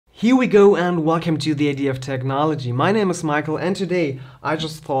Here we go and welcome to the Idea of Technology. My name is Michael and today I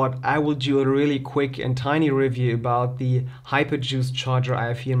just thought I will do a really quick and tiny review about the HyperJuice charger I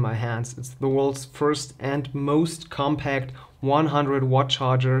have here in my hands. It's the world's first and most compact 100 watt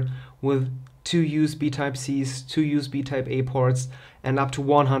charger with 2 USB Type-Cs, 2 USB Type-A ports and up to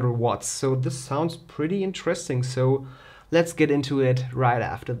 100 watts. So this sounds pretty interesting, so let's get into it right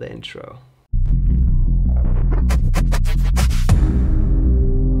after the intro.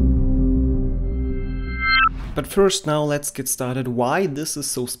 But first, now let's get started why this is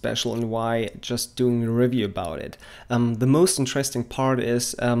so special and why just doing a review about it. The most interesting part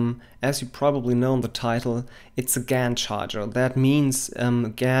is, as you probably know in the title, it's a GaN charger. That means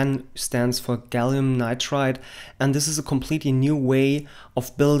GaN stands for gallium nitride, and this is a completely new way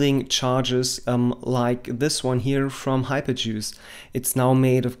of building chargers like this one here from HyperJuice. It's now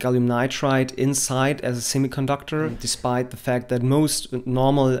made of gallium nitride inside as a semiconductor, despite the fact that most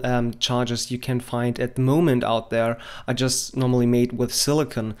normal chargers you can find at the moment out there are just normally made with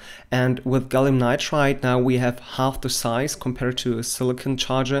silicon. And with gallium nitride now we have half the size compared to a silicon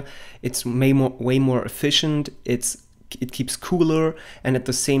charger. It's way more efficient, it keeps cooler, and at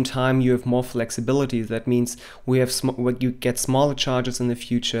the same time you have more flexibility. That means you get smaller chargers in the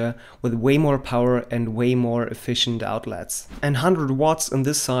future with way more power and way more efficient outlets. And 100 watts in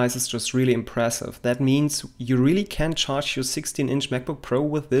this size is just really impressive. That means you really can charge your 16-inch MacBook Pro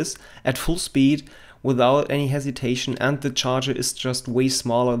with this at full speed without any hesitation, and the charger is just way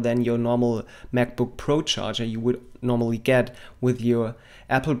smaller than your normal MacBook Pro charger you would normally get with your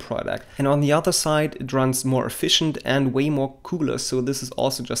Apple product. And on the other side, it runs more efficient and way more cooler, so this is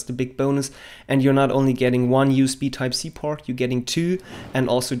also just a big bonus. And you're not only getting one USB Type-C port, you're getting two, and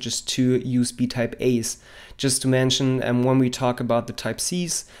also just two USB Type-A's. Just to mention, when we talk about the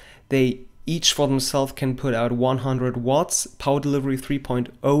Type-C's, they each for themselves can put out 100 watts, power delivery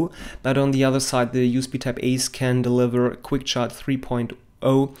 3.0, but on the other side the USB Type-A's can deliver quick charge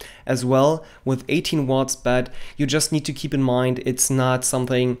 3.0 as well with 18 watts, but you just need to keep in mind it's not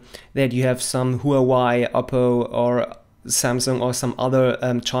something that you have some Huawei, Oppo or Samsung or some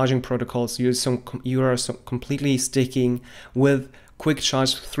other charging protocols. You are completely sticking with quick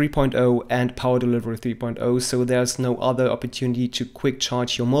charge 3.0 and power delivery 3.0, so there's no other opportunity to quick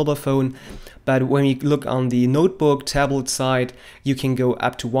charge your mobile phone. But when you look on the notebook, tablet side, you can go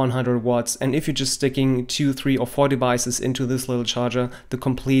up to 100 watts, and if you're just sticking 2, 3 or 4 devices into this little charger, the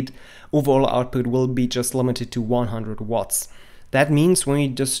complete overall output will be just limited to 100 watts. That means when you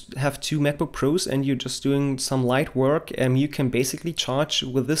just have 2 MacBook Pros and you're just doing some light work, you can basically charge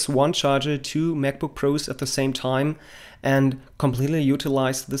with this one charger 2 MacBook Pros at the same time and completely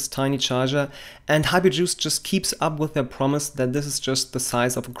utilize this tiny charger. And HyperJuice just keeps up with their promise that this is just the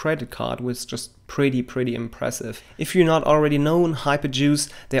size of a credit card, which is just pretty impressive. If you're not already known, HyperJuice,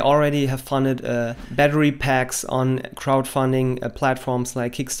 they already have funded battery packs on crowdfunding platforms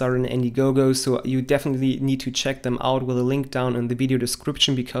like Kickstarter and Indiegogo, so you definitely need to check them out with a link down in the video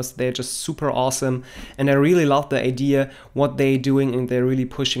description because they're just super awesome. And I really love the idea what they're doing, and they're really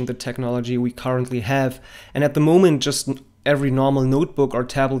pushing the technology we currently have. And at the moment, just every normal notebook or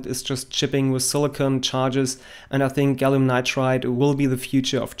tablet is just shipping with silicon chargers, and I think gallium nitride will be the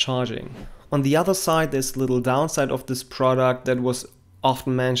future of charging. On the other side, there's a little downside of this product that was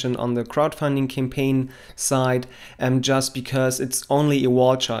often mentioned on the crowdfunding campaign side, just because it's only a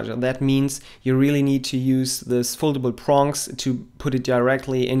wall charger. That means you really need to use this foldable prongs to put it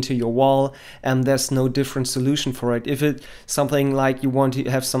directly into your wall, and there's no different solution for it. If it's something like you want to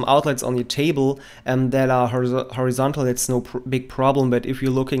have some outlets on your table that are horizontal, it's no big problem. But if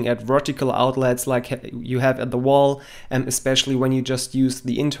you're looking at vertical outlets like you have at the wall, especially when you just use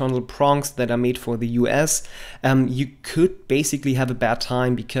the internal prongs that are made for the US, you could basically have a bad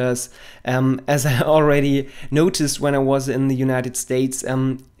time, because as I already noticed when I was in the United States,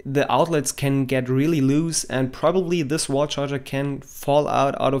 the outlets can get really loose, and probably this wall charger can fall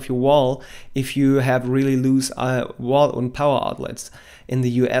out of your wall if you have really loose wall and power outlets in the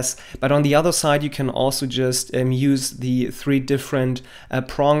US. But on the other side, you can also just use the 3 different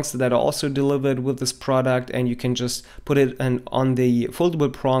prongs that are also delivered with this product, and you can just put it on the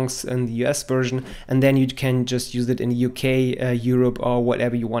foldable prongs in the US version, and then you can just use it in the UK, Europe or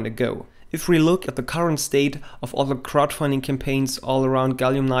whatever you want to go. If we look at the current state of all the crowdfunding campaigns all around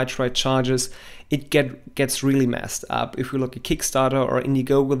gallium nitride chargers, it gets really messed up. If you look at Kickstarter or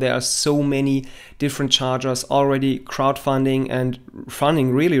Indiegogo, there are so many different chargers already crowdfunding and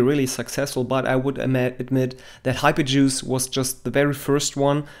funding really successful, but I would admit that HyperJuice was just the very first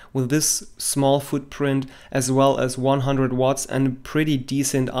one with this small footprint, as well as 100 watts and pretty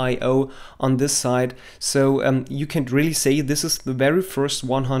decent I/O on this side. So you can really say this is the very first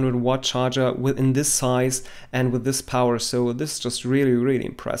 100 watt charger within this size and with this power. So this is just really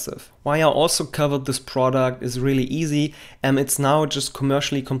impressive. Why I also covered this product is really easy. It's now just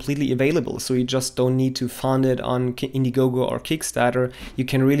commercially completely available, so you just don't need to fund it on Indiegogo or Kickstarter. You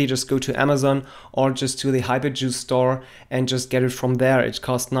can really just go to Amazon or just to the HyperJuice store and just get it from there. It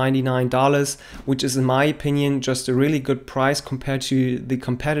costs $99, which is in my opinion just a really good price compared to the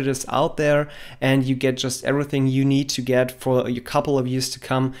competitors out there, and you get just everything you need to get for a couple of years to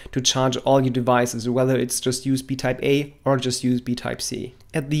come to charge all your devices, whether it's just USB Type A or just USB Type C.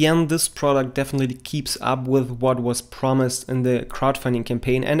 At the end, this product definitely keeps up with what was promised in the crowdfunding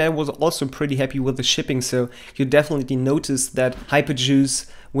campaign, and I was also pretty happy with the shipping. So you definitely notice that HyperJuice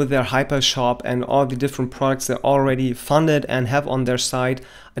with their HyperShop and all the different products they're already funded and have on their site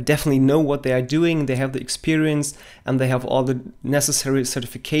definitely know what they are doing. They have the experience and they have all the necessary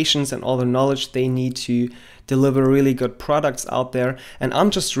certifications and all the knowledge they need to deliver really good products out there, and I'm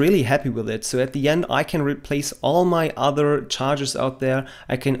just really happy with it. So at the end, I can replace all my other chargers out there.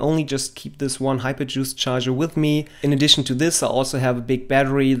 I can only just keep this one HyperJuice charger with me. In addition to this, I also have a big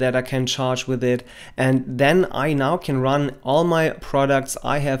battery that I can charge with it, and then I now can run all my products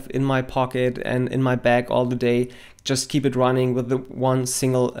I have in my pocket and in my bag all the day. Just keep it running with the one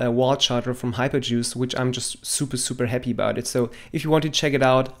single wall charger from HyperJuice, which I'm just super happy about it. So if you want to check it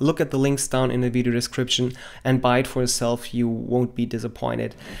out, look at the links down in the video description and buy it for yourself. You won't be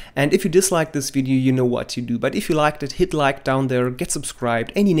disappointed. And if you disliked this video, you know what to do. But if you liked it, hit like down there, get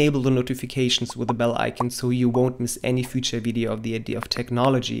subscribed, and enable the notifications with the bell icon so you won't miss any future video of the idea of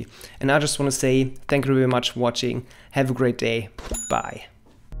technology. And I just want to say thank you very much for watching. Have a great day. Bye.